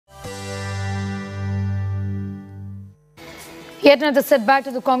Yet another setback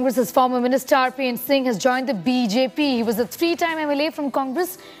to the Congress's former minister R.P. Singh has joined the BJP. He was a three-time MLA from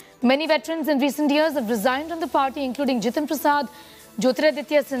Congress. Many veterans in recent years have resigned from the party, including Jitin Prasad,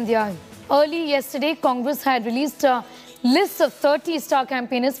 Jyotiraditya Scindia. Early yesterday, Congress had released a list of 30 star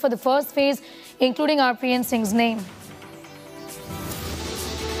campaigners for the first phase, including R.P. Singh's name.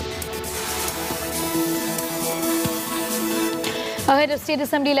 Ahead of state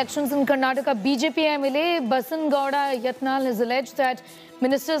assembly elections in Karnataka, BJP MLA Basangowda Yatnal has alleged that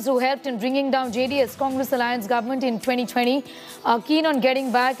ministers who helped in bringing down JDS-Congress alliance government in 2020 are keen on getting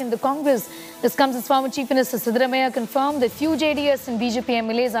back in the Congress. This comes as former Chief Minister Siddaramaiah confirmed that few JDS and BJP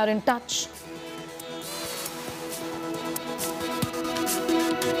MLAs are in touch.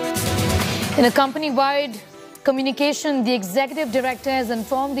 In a company-wide communication, the executive director has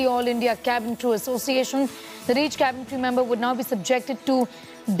informed the All India Cabin Crew Association that each cabin crew member would now be subjected to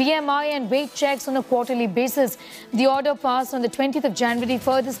BMI and weight checks on a quarterly basis. The order passed on the 20th of January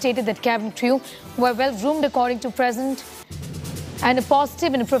further stated that cabin crew were well-groomed according to present and a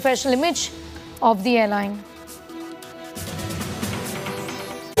positive and a professional image of the airline.